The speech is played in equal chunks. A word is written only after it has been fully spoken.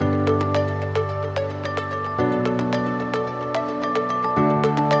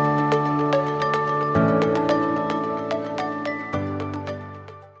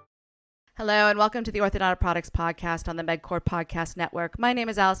and welcome to the Orthodontic Products Podcast on the MedCore Podcast Network. My name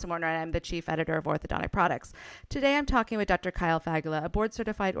is Allison Warner, and I'm the Chief Editor of Orthodontic Products. Today, I'm talking with Dr. Kyle Fagala, a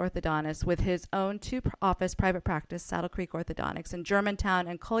board-certified orthodontist with his own two-office private practice, Saddle Creek Orthodontics, in Germantown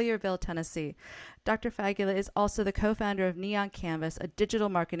and Collierville, Tennessee. Dr. Fagala is also the co-founder of Neon Canvas, a digital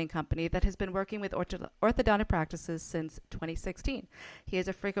marketing company that has been working with orthodontic practices since 2016. He is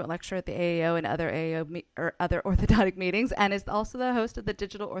a frequent lecturer at the AAO and other other orthodontic meetings, and is also the host of the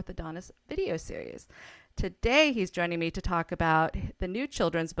Digital Orthodontist video series. Today, he's joining me to talk about the new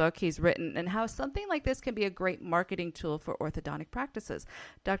children's book he's written and how something like this can be a great marketing tool for orthodontic practices.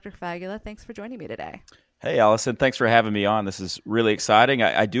 Dr. Fagala, thanks for joining me today. Hey, Allison, thanks for having me on. This is really exciting.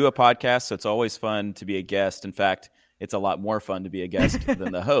 I do a podcast, so it's always fun to be a guest. In fact, it's a lot more fun to be a guest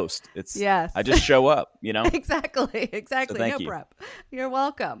than the host. Yes. I just show up, you know? Exactly. So no prep. You're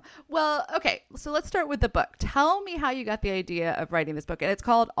welcome. Well, okay, so let's start with the book. Tell me how you got the idea of writing this book. And it's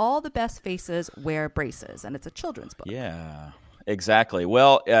called All the Best Faces Wear Braces, and it's a children's book. Yeah, exactly.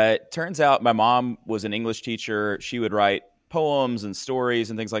 Well, it turns out my mom was an English teacher. She would write poems and stories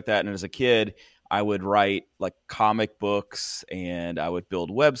and things like that. And as a kid, I would write like comic books and I would build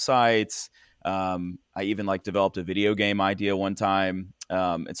websites. I even developed a video game idea one time.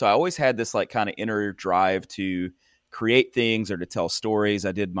 And so I always had this kind of inner drive to create things or to tell stories.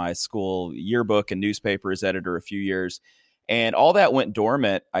 I did my school yearbook and newspaper as editor a few years, and all that went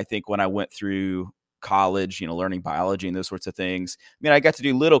dormant, I think, when I went through college, learning biology and those sorts of things. I mean, I got to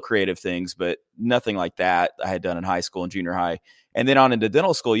do little creative things, but nothing like that I had done in high school and junior high. And then on into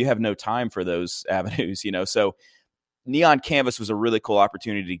dental school, you have no time for those avenues, So Neon Canvas was a really cool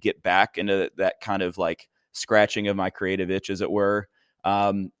opportunity to get back into that kind of scratching of my creative itch, as it were.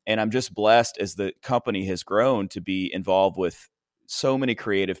 And I'm just blessed as the company has grown to be involved with so many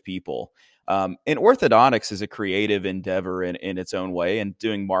creative people. And orthodontics is a creative endeavor in its own way, and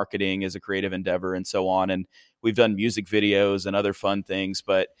doing marketing is a creative endeavor and so on. And we've done music videos and other fun things,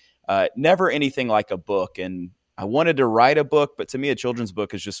 but never anything like a book. And I wanted to write a book, but to me, a children's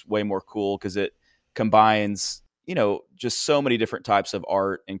book is just way more cool because it combines, just so many different types of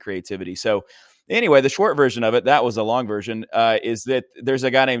art and creativity. So anyway, the short version of it, that was a long version, is that there's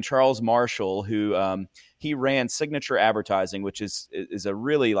a guy named Charles Marshall who he ran Signature Advertising, which is a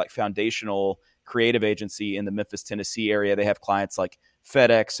really foundational creative agency in the Memphis, Tennessee area. They have clients like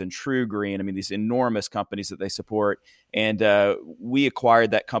FedEx and True Green. I mean, these enormous companies that they support. And we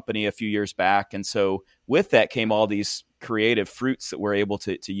acquired that company a few years back. And so with that came all these creative fruits that we're able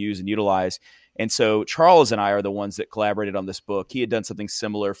to use and utilize. And so Charles and I are the ones that collaborated on this book. He had done something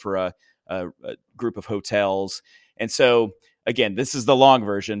similar for a group of hotels. And so, again, this is the long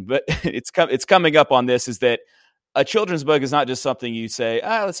version, but it's coming up on this, is that a children's book is not just something you say,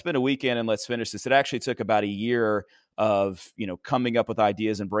 let's spend a weekend and let's finish this. It actually took about a year of, coming up with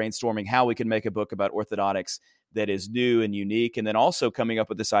ideas and brainstorming how we can make a book about orthodontics that is new and unique. And then also coming up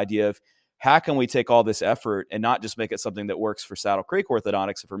with this idea of how can we take all this effort and not just make it something that works for Saddle Creek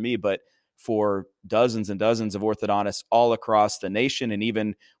Orthodontics for me, but for dozens and dozens of orthodontists all across the nation. And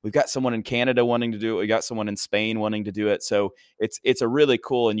even we've got someone in Canada wanting to do it. We got someone in Spain wanting to do it. So it's a really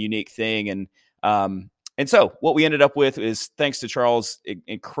cool and unique thing. And so what we ended up with is, thanks to Charles'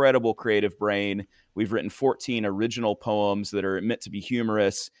 incredible creative brain, we've written 14 original poems that are meant to be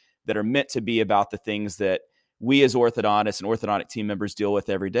humorous, that are meant to be about the things that we as orthodontists and orthodontic team members deal with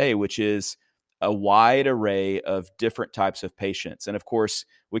every day, which is a wide array of different types of patients. And of course,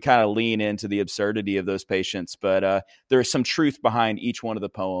 we kind of lean into the absurdity of those patients, but there's some truth behind each one of the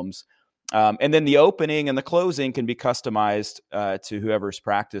poems. And then the opening and the closing can be customized to whoever's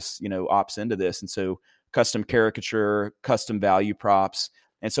practice, opts into this. And so custom caricature, custom value props.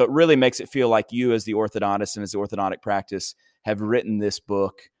 And so it really makes it feel like you as the orthodontist and as the orthodontic practice have written this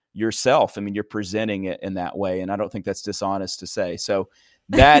book yourself. I mean, you're presenting it in that way. And I don't think that's dishonest to say. So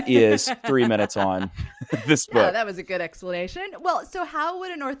that is 3 minutes on this book. Yeah, that was a good explanation. Well, so how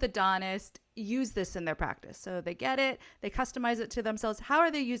would an orthodontist use this in their practice? So they get it, they customize it to themselves. How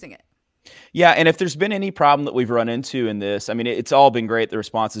are they using it? Yeah, and if there's been any problem that we've run into in this, I mean, it's all been great. The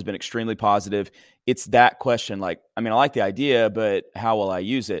response has been extremely positive. It's that question, I like the idea, but how will I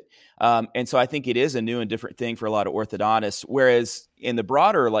use it? And so I think it is a new and different thing for a lot of orthodontists, whereas in the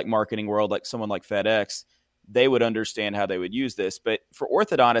broader marketing world, someone like FedEx, they would understand how they would use this. But for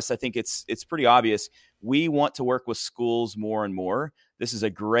orthodontists, I think it's pretty obvious. We want to work with schools more and more. This is a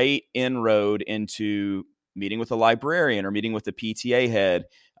great inroad into meeting with a librarian or meeting with the PTA head,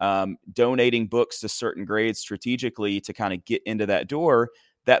 donating books to certain grades strategically to kind of get into that door.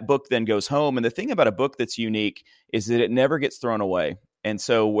 That book then goes home. And the thing about a book that's unique is that it never gets thrown away. And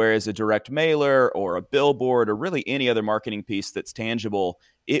so whereas a direct mailer or a billboard or really any other marketing piece that's tangible,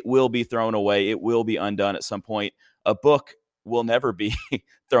 it will be thrown away. It will be undone at some point. A book will never be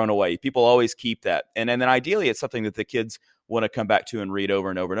thrown away. People always keep that. And then ideally, it's something that the kids want to come back to and read over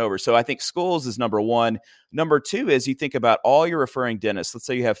and over and over. So I think schools is number one. Number two is you think about all your referring dentists. Let's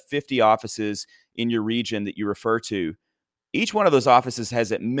say you have 50 offices in your region that you refer to. Each one of those offices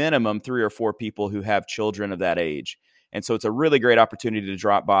has at minimum 3 or 4 people who have children of that age. And so it's a really great opportunity to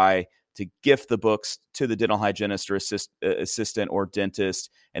drop by, to gift the books to the dental hygienist or assistant or dentist,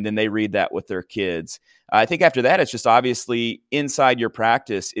 and then they read that with their kids. I think after that, it's just obviously inside your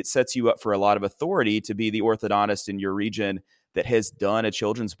practice, it sets you up for a lot of authority to be the orthodontist in your region that has done a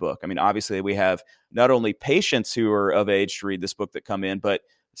children's book. I mean, obviously we have not only patients who are of age to read this book that come in, but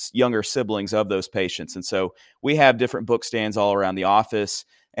younger siblings of those patients. And so we have different book stands all around the office,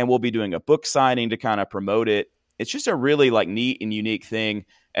 and we'll be doing a book signing to kind of promote it. It's just a really neat and unique thing.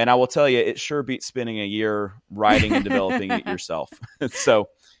 And I will tell you, it sure beats spending a year writing and developing it yourself. So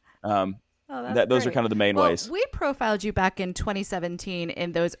those are kind of the main ways. We profiled you back in 2017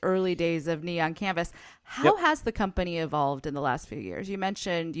 in those early days of Neon Canvas. How has the company evolved in the last few years? You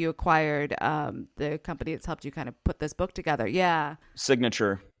mentioned you acquired the company that's helped you kind of put this book together. Yeah.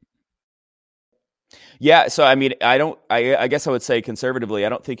 Signature. Yeah. So, I mean, I guess I would say conservatively, I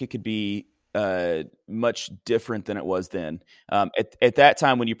don't think it could be much different than it was then. At that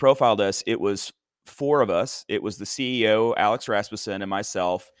time, when you profiled us, it was 4 of us. It was the CEO, Alex Rasmussen, and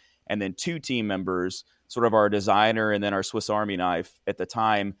myself, and then 2 team members, sort of our designer and then our Swiss Army knife at the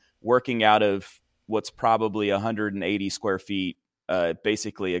time, working out of what's probably 180 square feet,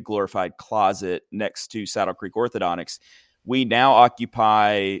 basically a glorified closet next to Saddle Creek Orthodontics. We now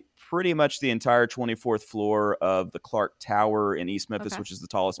occupy pretty much the entire 24th floor of the Clark Tower in East Memphis, which is the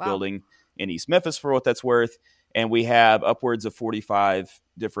tallest building in East Memphis for what that's worth. And we have upwards of 45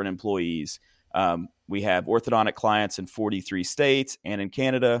 different employees. We have orthodontic clients in 43 states and in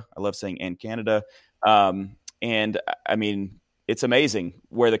Canada. I love saying "and Canada." And I mean, it's amazing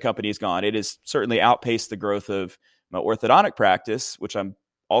where the company has gone. It has certainly outpaced the growth of my orthodontic practice, which I'm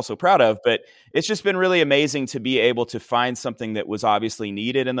also proud of, but it's just been really amazing to be able to find something that was obviously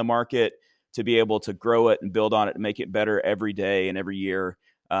needed in the market, to be able to grow it and build on it and make it better every day and every year.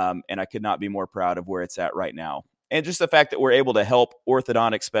 And I could not be more proud of where it's at right now. And just the fact that we're able to help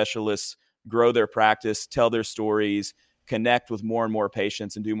orthodontic specialists grow their practice, tell their stories, connect with more and more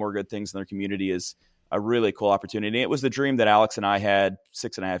patients, and do more good things in their community is a really cool opportunity. It was the dream that Alex and I had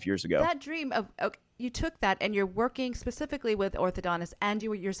 6.5 years ago. That dream of, you took that and you're working specifically with orthodontists, and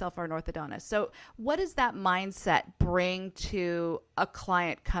you yourself are an orthodontist. So what does that mindset bring to a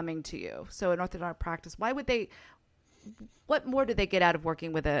client coming to you? So an orthodontic practice, what more do they get out of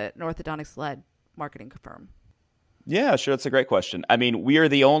working with an orthodontics-led marketing firm? Yeah, sure. That's a great question. I mean, we are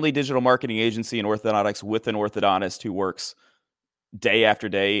the only digital marketing agency in orthodontics with an orthodontist who works day after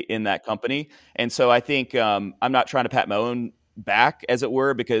day in that company. And so I think I'm not trying to pat my own back, as it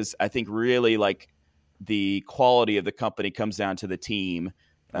were, because I think really the quality of the company comes down to the team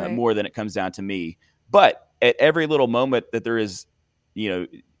more than it comes down to me. But at every little moment that there is,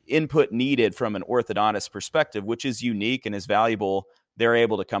 input needed from an orthodontist perspective, which is unique and is valuable, they're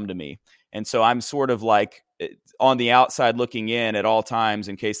able to come to me. And so I'm sort of on the outside looking in at all times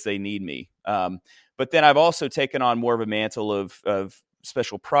in case they need me. But then I've also taken on more of a mantle of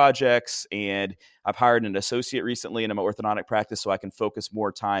special projects, and I've hired an associate recently in my orthodontic practice so I can focus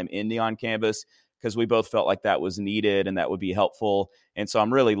more time in Neon Canvas, because we both felt like that was needed and that would be helpful. And so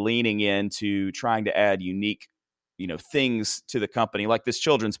I'm really leaning into trying to add unique things to the company, like this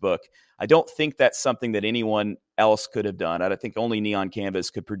children's book. I don't think that's something that anyone else could have done. I think only Neon Canvas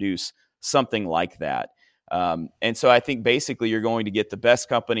could produce something like that. And so I think basically you're going to get the best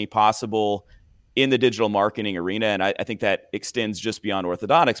company possible in the digital marketing arena. And I think that extends just beyond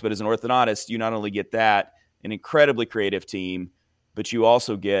orthodontics. But as an orthodontist, you not only get that, an incredibly creative team, but you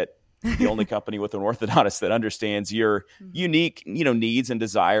also get the only company with an orthodontist that understands your unique, needs and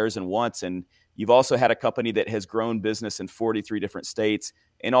desires and wants. And you've also had a company that has grown business in 43 different states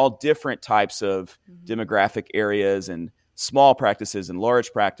in all different types of demographic areas, and small practices and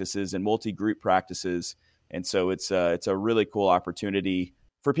large practices and multi-group practices. And so it's a really cool opportunity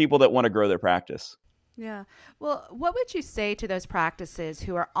for people that want to grow their practice. Yeah. Well, what would you say to those practices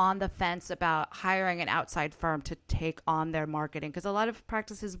who are on the fence about hiring an outside firm to take on their marketing? Because a lot of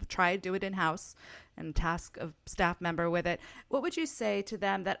practices try to do it in-house and task a staff member with it. What would you say to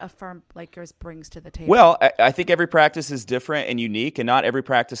them that a firm like yours brings to the table? Well, I think every practice is different and unique, and not every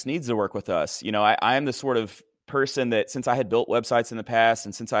practice needs to work with us. I am the sort of person that, since I had built websites in the past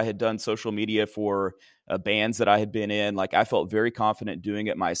and since I had done social media for bands that I had been in, like I felt very confident doing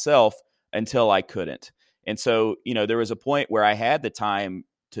it myself until I couldn't. And so, there was a point where I had the time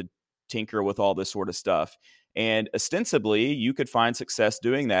to tinker with all this sort of stuff. And ostensibly, you could find success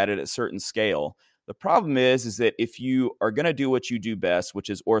doing that at a certain scale. The problem is that if you are going to do what you do best, which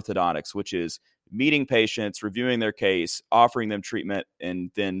is orthodontics, which is meeting patients, reviewing their case, offering them treatment, and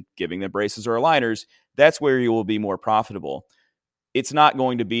then giving them braces or aligners, that's where you will be more profitable. It's not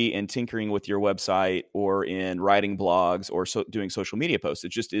going to be in tinkering with your website or in writing blogs or doing social media posts.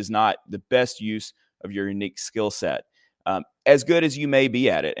 It just is not the best use of your unique skill set. As good as you may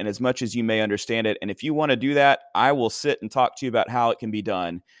be at it and as much as you may understand it, and if you want to do that, I will sit and talk to you about how it can be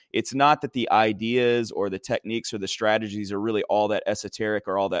done. It's not that the ideas or the techniques or the strategies are really all that esoteric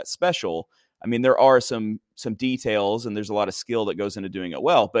or all that special. I mean, there are some details and there's a lot of skill that goes into doing it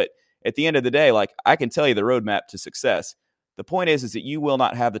well. But at the end of the day, like I can tell you the roadmap to success. The point is that you will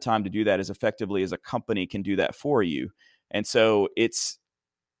not have the time to do that as effectively as a company can do that for you. And so it's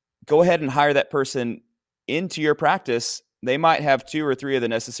go ahead and hire that person into your practice. They might have 2 or 3 of the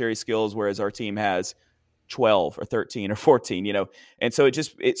necessary skills, whereas our team has 12 or 13 or 14, And so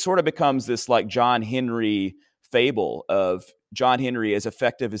it sort of becomes this like John Henry fable of John Henry, as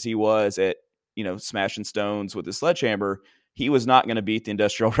effective as he was at, smashing stones with a sledgehammer, he was not going to beat the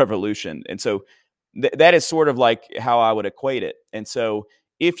Industrial Revolution. And so that is sort of like how I would equate it. And so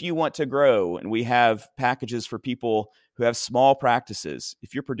if you want to grow, and we have packages for people who have small practices,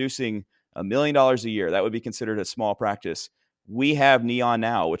 if you're producing $1 million a year, that would be considered a small practice. We have Neon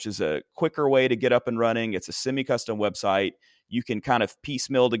Now, which is a quicker way to get up and running. It's a semi-custom website. You can kind of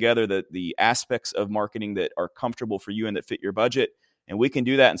piecemeal together the aspects of marketing that are comfortable for you and that fit your budget. And we can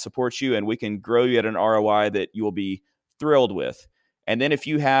do that and support you, and we can grow you at an ROI that you will be thrilled with. And then if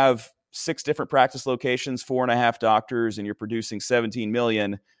you have 6 different practice locations, 4.5 doctors, and you're producing 17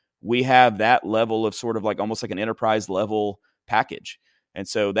 million, we have that level of sort of like almost like an enterprise level package. And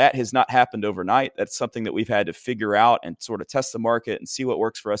so that has not happened overnight. That's something that we've had to figure out and sort of test the market and see what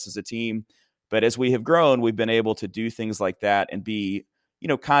works for us as a team. But as we have grown, we've been able to do things like that and be,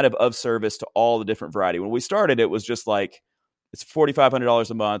 kind of service to all the different variety. When we started, it was just like, it's $4,500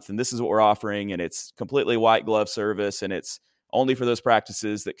 a month, and this is what we're offering, and it's completely white glove service, and it's only for those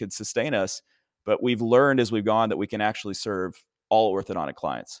practices that could sustain us. But we've learned as we've gone that we can actually serve all orthodontic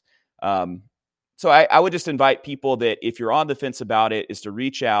clients. So I would just invite people that if you're on the fence about it, is to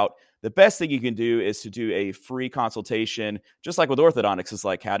reach out. The best thing you can do is to do a free consultation, just like with orthodontics. It's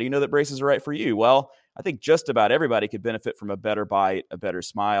like, how do you know that braces are right for you? Well, I think just about everybody could benefit from a better bite, a better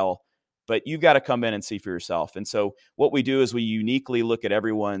smile, but you've got to come in and see for yourself. And so what we do is we uniquely look at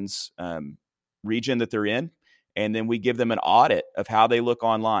everyone's region that they're in, and then we give them an audit of how they look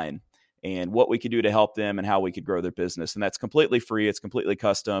online and what we could do to help them and how we could grow their business. And that's completely free. It's completely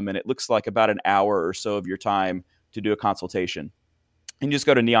custom. And it looks like about an hour or so of your time to do a consultation. And just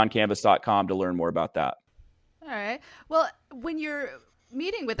go to neoncanvas.com to learn more about that. All right. Well, when you're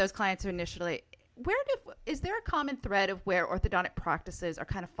meeting with those clients initially, is there a common thread of where orthodontic practices are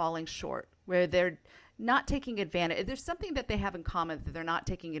kind of falling short, where they're not taking advantage? There's something that they have in common that they're not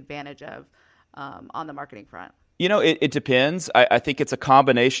taking advantage of on the marketing front. It depends. I think it's a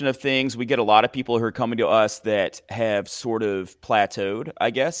combination of things. We get a lot of people who are coming to us that have sort of plateaued,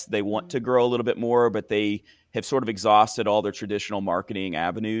 I guess. They want to grow a little bit more, but they have sort of exhausted all their traditional marketing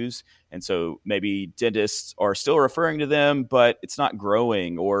avenues. And so maybe dentists are still referring to them, but it's not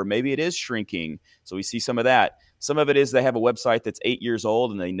growing, or maybe it is shrinking. So we see some of that. Some of it is they have a website that's 8 years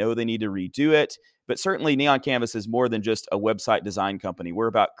old and they know they need to redo it. But certainly Neon Canvas is more than just a website design company. We're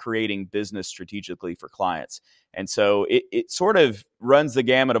about creating business strategically for clients. And so it sort of runs the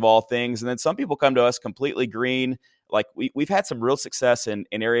gamut of all things. And then some people come to us completely green. Like we've had some real success in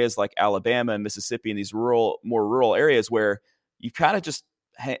areas like Alabama and Mississippi, in these more rural areas where you kind of just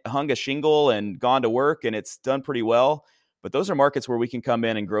hung a shingle and gone to work and it's done pretty well. But those are markets where we can come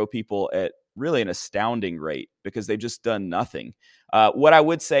in and grow people at really an astounding rate because they've just done nothing. What I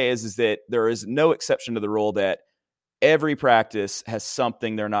would say is that there is no exception to the rule that every practice has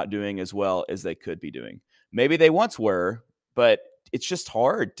something they're not doing as well as they could be doing. Maybe they once were, but it's just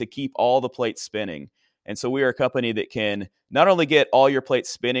hard to keep all the plates spinning. And so we are a company that can not only get all your plates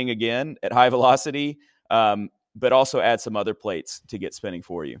spinning again at high velocity, but also add some other plates to get spinning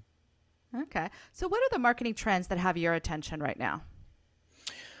for you. Okay. So what are the marketing trends that have your attention right now?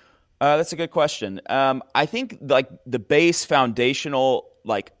 That's a good question. I think like the base foundational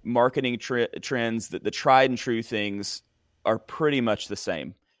like marketing trends, that the tried and true things are pretty much the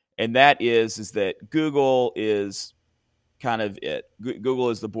same. And that is that Google is kind of it. Google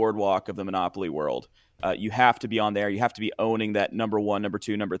is the boardwalk of the monopoly world. You have to be on there. You have to be owning that number one, number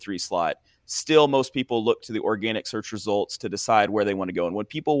two, number three slot. Still, most people look to the organic search results to decide where they want to go. And when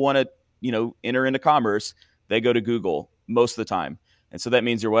people want to, enter into commerce, they go to Google most of the time. And so that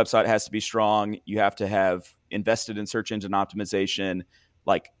means your website has to be strong. You have to have invested in search engine optimization.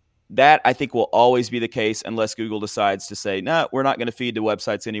 Like that, I think will always be the case unless Google decides to say, no, we're not going to feed to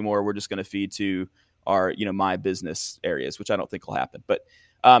websites anymore. We're just going to feed to our, my business areas, which I don't think will happen. But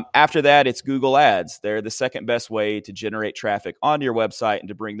after that, it's Google Ads. They're the second best way to generate traffic onto your website and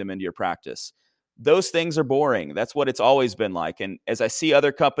to bring them into your practice. Those things are boring. That's what it's always been like. And as I see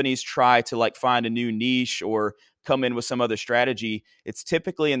other companies try to find a new niche or come in with some other strategy, it's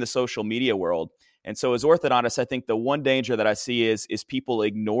typically in the social media world. And so as orthodontists, I think the one danger that I see is people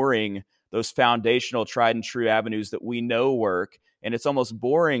ignoring those foundational tried and true avenues that we know work. And it's almost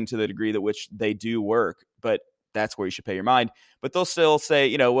boring to the degree that which they do work, but that's where you should pay your mind. But they'll still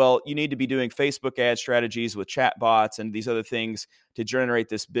say, well, you need to be doing Facebook ad strategies with chat bots and these other things to generate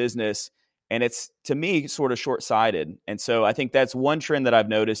this business. And it's, to me, sort of short-sighted. And so I think that's one trend that I've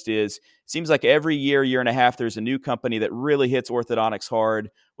noticed is it seems like every year and a half, there's a new company that really hits orthodontics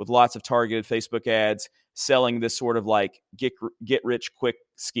hard with lots of targeted Facebook ads, selling this sort of get rich quick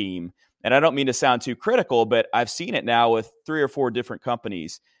scheme. And I don't mean to sound too critical, but I've seen it now with 3 or 4 different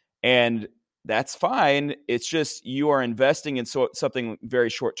companies. And that's fine. It's just you are investing in something very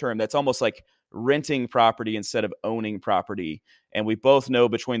short-term. That's almost like renting property instead of owning property. And we both know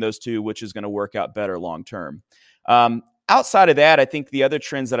between those two, which is going to work out better long-term. Outside of that, I think the other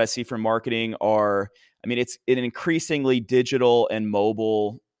trends that I see from marketing are, it's an increasingly digital and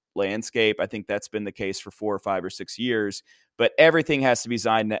mobile landscape. I think that's been the case for 4 or 5 or 6 years, but everything has to be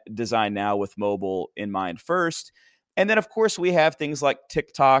designed now with mobile in mind first. And then, of course, we have things like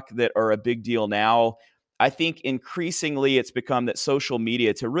TikTok that are a big deal now. I think increasingly it's become that social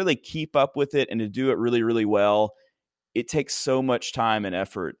media, to really keep up with it and to do it really, really well, it takes so much time and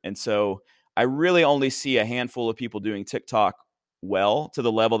effort. And so I really only see a handful of people doing TikTok well to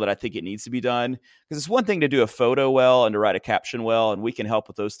the level that I think it needs to be done. Because it's one thing to do a photo well and to write a caption well, and we can help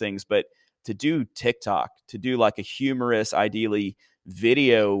with those things. But to do TikTok, to do like a humorous, ideally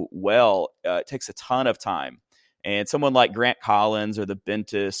video well, it takes a ton of time. And someone like Grant Collins or The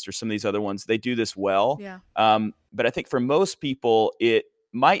Bentist or some of these other ones, they do this well. Yeah. But I think for most people, it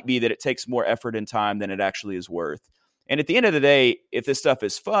might be that it takes more effort and time than it actually is worth. And at the end of the day, if this stuff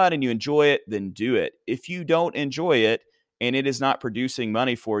is fun and you enjoy it, then do it. If you don't enjoy it and it is not producing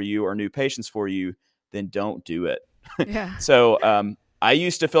money for you or new patients for you, then don't do it. Yeah. So I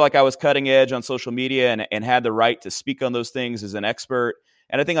used to feel like I was cutting edge on social media and had the right to speak on those things as an expert.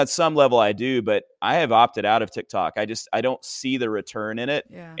 And I think on some level I do, but I have opted out of TikTok. I don't see the return in it,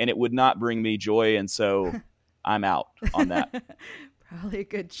 and it would not bring me joy. And so I'm out on that. Probably a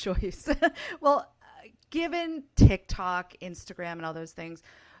good choice. Well, given TikTok, Instagram, and all those things,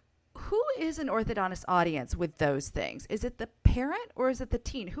 who is an orthodontist audience with those things? Is it the parent or is it the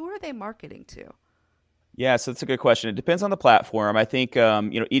teen? Who are they marketing to? Yeah, so that's a good question. It depends on the platform. I think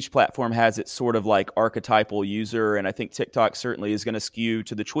each platform has its sort of like archetypal user, and I think TikTok certainly is going to skew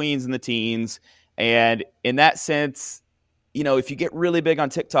to the tweens and the teens. And in that sense, if you get really big on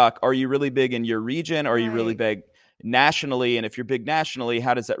TikTok, are you really big in your region? Are you really big nationally? And if you're big nationally,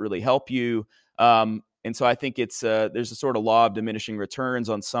 how does that really help you? And so I think it's there's a sort of law of diminishing returns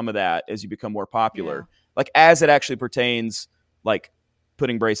on some of that as you become more popular, like as it actually pertains, like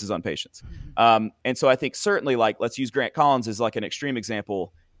putting braces on patients. And so I think certainly, like, let's use Grant Collins as like an extreme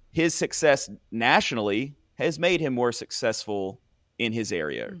example. His success nationally has made him more successful in his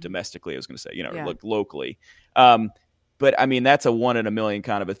area, or domestically, I was going to say, like locally. But I mean, that's a 1 in a million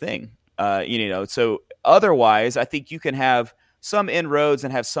kind of a thing. So otherwise, I think you can have some inroads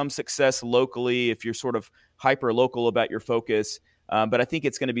and have some success locally if you're sort of hyper local about your focus. But I think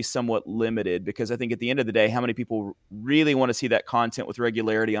it's going to be somewhat limited, because I think at the end of the day, how many people really want to see that content with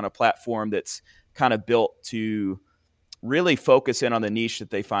regularity on a platform that's kind of built to really focus in on the niche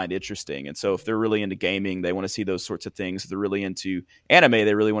that they find interesting? And so if they're really into gaming, they want to see those sorts of things. If they're really into anime,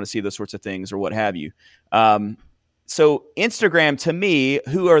 they really want to see those sorts of things, or what have you. So Instagram, to me,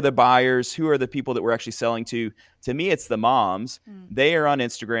 who are the buyers? Who are the people that we're actually selling to? To me, it's the moms. They are on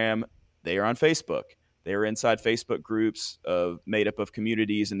Instagram. They are on Facebook. They are inside Facebook groups made up of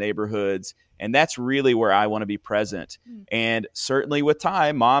communities and neighborhoods. And that's really where I want to be present. And certainly with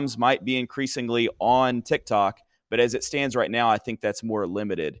time, moms might be increasingly on TikTok. But as it stands right now, I think that's more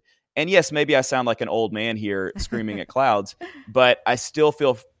limited. And yes, maybe I sound like an old man here screaming at clouds, but I still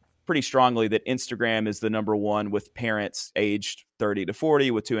feel pretty strongly that Instagram is the number one with parents aged 30 to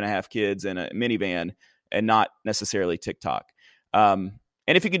 40 with 2.5 kids and a minivan, and not necessarily TikTok. And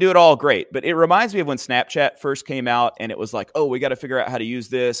And if you can do it all, great. But it reminds me of when Snapchat first came out and it was like, oh, we got to figure out how to use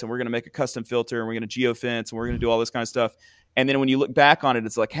this, and we're going to make a custom filter, and we're going to geofence, and we're going to do all this kind of stuff. And then when you look back on it,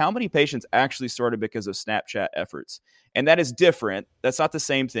 it's like, how many patients actually started because of Snapchat efforts? And that is different. That's not the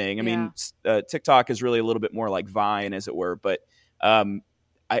same thing. I mean, TikTok is really a little bit more like Vine, as it were. But I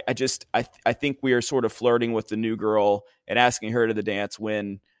think we are sort of flirting with the new girl and asking her to the dance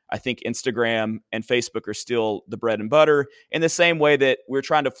when I think Instagram and Facebook are still the bread and butter, in the same way that we're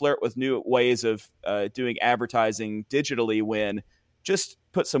trying to flirt with new ways of doing advertising digitally, when just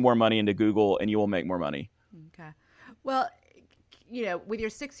put some more money into Google and you will make more money. Okay. Well, with your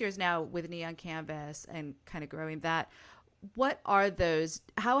 6 years now with Neon Canvas and kind of growing that,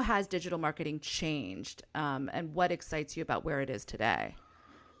 how has digital marketing changed, and what excites you about where it is today?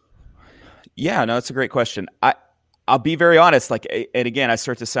 Yeah, no, that's a great question. I'll be very honest. And again, I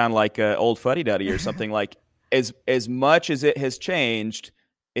start to sound like old fuddy-duddy or something. Like as much as it has changed,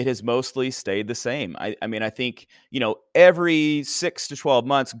 it has mostly stayed the same. I mean, I think, every 6 to 12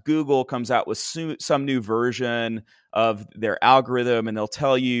 months, Google comes out with some new version of their algorithm, and they'll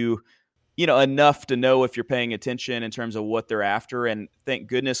tell you, enough to know if you're paying attention in terms of what they're after. And thank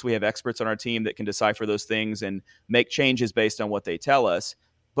goodness we have experts on our team that can decipher those things and make changes based on what they tell us.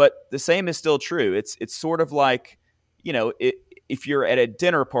 But the same is still true. It's sort of like, if you're at a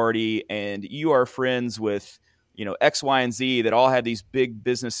dinner party and you are friends with, X, Y, and Z that all have these big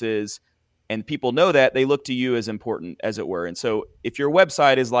businesses, and people know that, they look to you as important, as it were. And so if your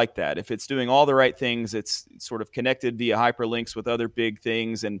website is like that, if it's doing all the right things, it's sort of connected via hyperlinks with other big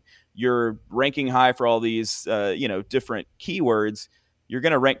things, and you're ranking high for all these, different keywords, you're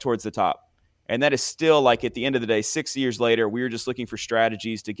going to rank towards the top. And that is still, like, at the end of the day, 6 years later, we're just looking for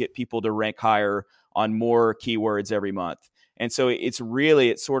strategies to get people to rank higher on more keywords every month. And so it's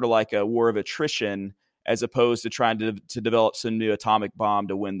sort of like a war of attrition, as opposed to trying to develop some new atomic bomb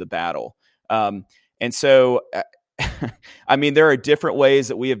to win the battle. And so, I mean, there are different ways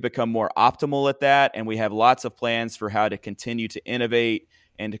that we have become more optimal at that. And we have lots of plans for how to continue to innovate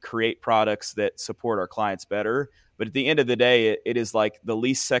and to create products that support our clients better. But at the end of the day, it is like the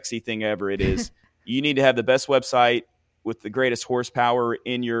least sexy thing ever. It is, you need to have the best website with the greatest horsepower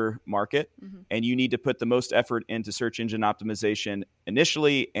in your market. Mm-hmm. And you need to put the most effort into search engine optimization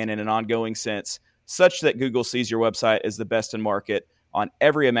initially and in an ongoing sense, such that Google sees your website as the best in market on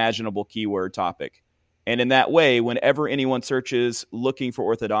every imaginable keyword topic. And in that way, whenever anyone searches looking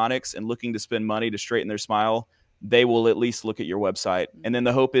for orthodontics and looking to spend money to straighten their smile, they will at least look at your website. And then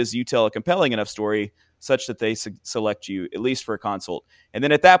the hope is you tell a compelling enough story such that they select you, at least for a consult. And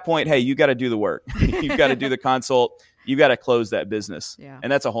then at that point, hey, you got to do the work. You've got to do the consult. You got to close that business. Yeah.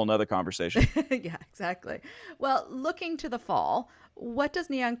 And that's a whole nother conversation. Yeah, exactly. Well, looking to the fall, what does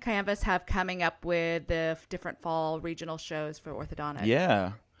Neon Canvas have coming up with the different fall regional shows for orthodontics?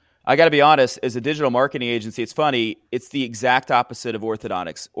 Yeah. I got to be honest, as a digital marketing agency, it's funny. It's the exact opposite of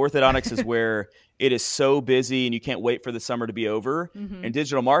orthodontics. Orthodontics is where it is so busy and you can't wait for the summer to be over. Mm-hmm. And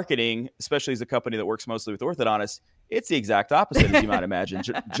digital marketing, especially as a company that works mostly with orthodontists, it's the exact opposite, as you might imagine.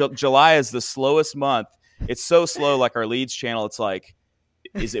 July is the slowest month. It's so slow, like our leads channel. It's like,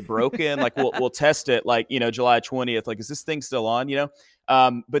 is it broken? Like we'll test it like, July 20th. Like, is this thing still on,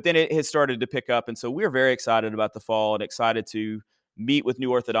 But then it has started to pick up. And so we're very excited about the fall and excited to meet with new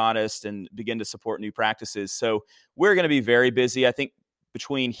orthodontists and begin to support new practices. So we're going to be very busy. I think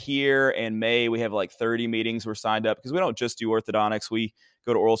between here and May, we have like 30 meetings we're signed up, because we don't just do orthodontics. We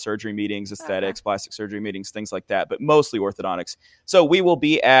go to oral surgery meetings, aesthetics, plastic surgery meetings, things like that, but mostly orthodontics. So we will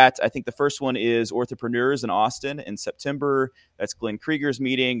be at, I think the first one is Orthopreneurs in Austin in September. That's Glenn Krieger's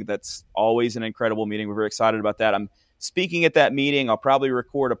meeting. That's always an incredible meeting. We're very excited about that. I'm speaking at that meeting. I'll probably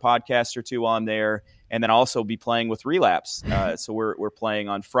record a podcast or two while I'm there, and then also be playing with Relapse. So we're playing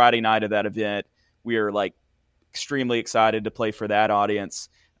on Friday night of that event. We are like extremely excited to play for that audience.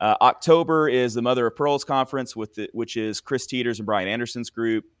 October is the Mother of Pearls conference, which is Chris Teeters and Brian Anderson's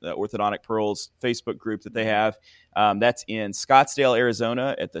group, the Orthodontic Pearls Facebook group that they have. That's in Scottsdale,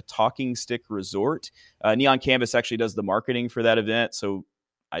 Arizona at the Talking Stick Resort. Neon Canvas actually does the marketing for that event, so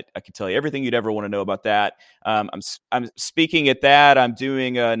I can tell you everything you'd ever want to know about that. I'm speaking at that. I'm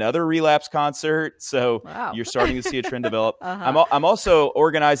doing another Relapse concert, so wow. You're starting to see a trend develop. Uh-huh. I'm also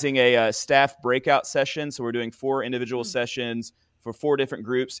organizing a staff breakout session, so we're doing 4 individual sessions for 4 different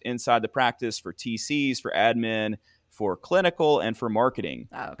groups inside the practice, for TCs, for admin, for clinical, and for marketing.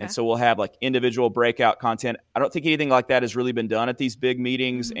 Oh, okay. And so we'll have like individual breakout content. I don't think anything like that has really been done at these big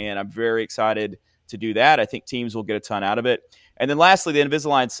meetings, and I'm very excited to do that. I think teams will get a ton out of it. And then lastly, the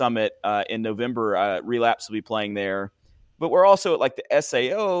Invisalign Summit in November, Relapse will be playing there. but we're also at like the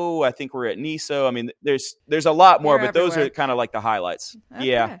SAO. I think we're at NISO. I mean, there's a lot more, You're but those everywhere. are kind of like the highlights. Okay.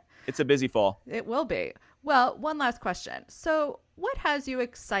 Yeah, it's a busy fall. It will be. Well, one last question. So, what has you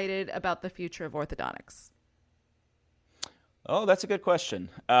excited about the future of orthodontics? Oh, that's a good question.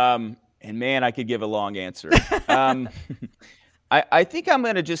 And man, I could give a long answer. I think I'm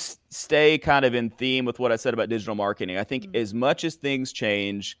going to just stay kind of in theme with what I said about digital marketing. I think as much as things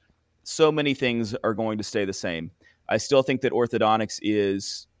change, so many things are going to stay the same. I still think that orthodontics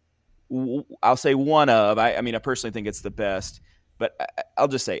is, I'll say one of, I mean, I personally think it's the best, but I'll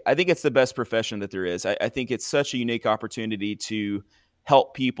just say, I think it's the best profession that there is. I think it's such a unique opportunity to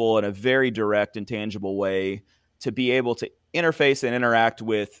help people in a very direct and tangible way, to be able to interface and interact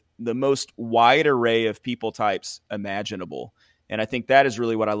with the most wide array of people types imaginable. And I think that is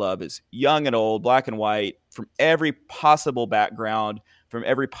really what I love, is young and old, black and white, from every possible background, from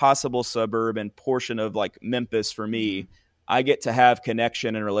every possible suburb and portion of like Memphis for me. I get to have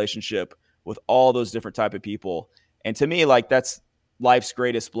connection and relationship with all those different type of people. And to me, like, that's life's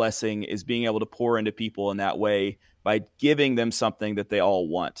greatest blessing, is being able to pour into people in that way by giving them something that they all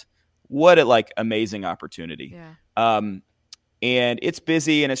want. What a like amazing opportunity. Yeah. And it's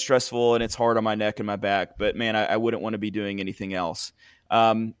busy and it's stressful and it's hard on my neck and my back, but man, I wouldn't want to be doing anything else.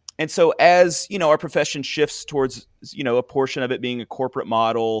 And so as, our profession shifts towards, a portion of it being a corporate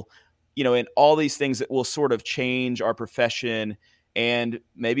model, and all these things that will sort of change our profession, and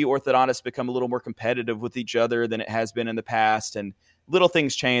maybe orthodontists become a little more competitive with each other than it has been in the past, and little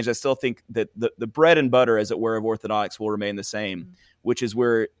things change, I still think that the bread and butter, as it were, of orthodontics will remain the same, which is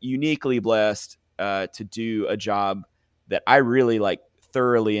we're uniquely blessed to do a job that I really like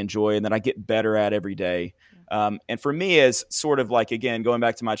thoroughly enjoy and that I get better at every day. And for me, as sort of like, again, going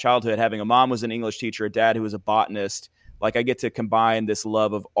back to my childhood, having a mom who was an English teacher, a dad who was a botanist, like I get to combine this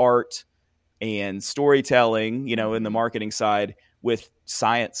love of art and storytelling, in the marketing side with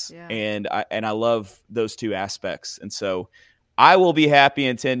science. Yeah. And I love those two aspects. And so I will be happy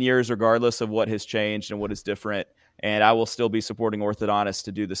in 10 years, regardless of what has changed and what is different. And I will still be supporting orthodontists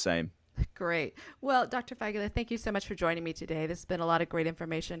to do the same. Great. Well, Dr. Fagala, thank you so much for joining me today. This has been a lot of great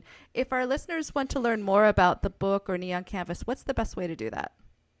information. If our listeners want to learn more about the book or Neon Canvas, what's the best way to do that?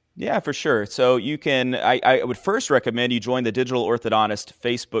 Yeah, for sure. So you can, I would first recommend you join the Digital Orthodontist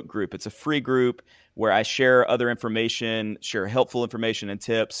Facebook group. It's a free group where I share other information, share helpful information and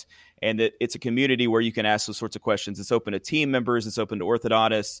tips, and it's a community where you can ask those sorts of questions. It's open to team members. It's open to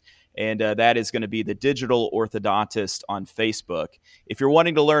orthodontists. And that is going to be the Digital Orthodontist on Facebook. If you're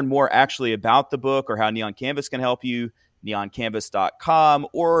wanting to learn more actually about the book or how Neon Canvas can help you, neoncanvas.com,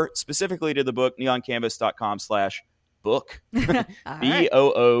 or specifically to the book, neoncanvas.com/book, BOOK.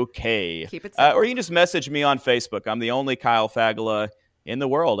 Keep it simple. Or you can just message me on Facebook. I'm the only Kyle Fagala in the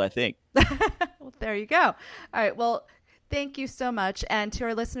world, I think. Well, there you go. All right. Well, thank you so much. And to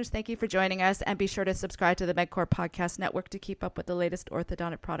our listeners, thank you for joining us. And be sure to subscribe to the MedCore Podcast Network to keep up with the latest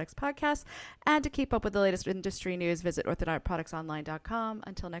orthodontic products podcasts. And to keep up with the latest industry news, visit orthodonticproductsonline.com.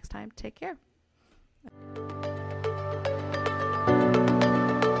 Until next time, take care.